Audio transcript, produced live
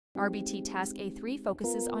RBT Task A3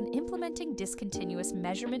 focuses on implementing discontinuous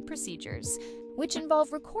measurement procedures, which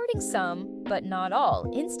involve recording some, but not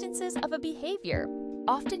all, instances of a behavior,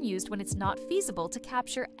 often used when it's not feasible to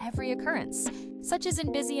capture every occurrence, such as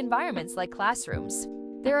in busy environments like classrooms.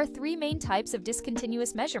 There are three main types of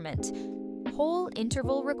discontinuous measurement. Whole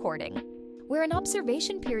interval recording, where an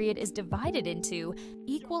observation period is divided into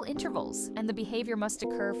equal intervals and the behavior must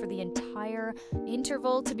occur for the entire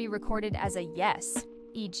interval to be recorded as a yes.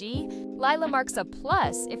 E.g., Lila marks a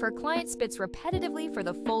plus if her client spits repetitively for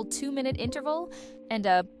the full 2-minute interval, and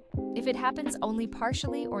a if it happens only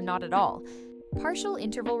partially or not at all. Partial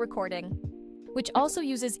interval recording, which also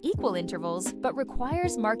uses equal intervals but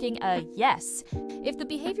requires marking a yes if the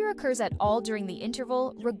behavior occurs at all during the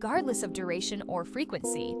interval, regardless of duration or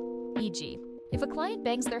frequency. E.g., if a client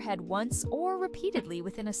bangs their head once or repeatedly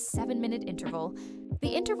within a 7-minute interval, the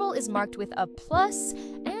interval is marked with a plus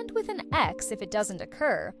and with an X if it doesn't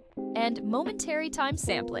occur, and momentary time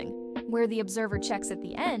sampling, where the observer checks at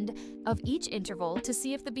the end of each interval to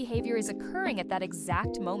see if the behavior is occurring at that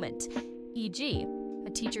exact moment. E.g., a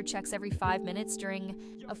teacher checks every 5 minutes during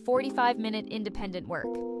a 45-minute independent work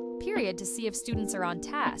period to see if students are on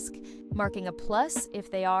task, marking a plus if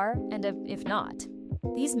they are and a if not.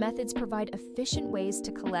 These methods provide efficient ways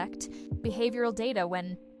to collect behavioral data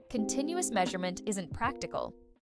when continuous measurement isn't practical.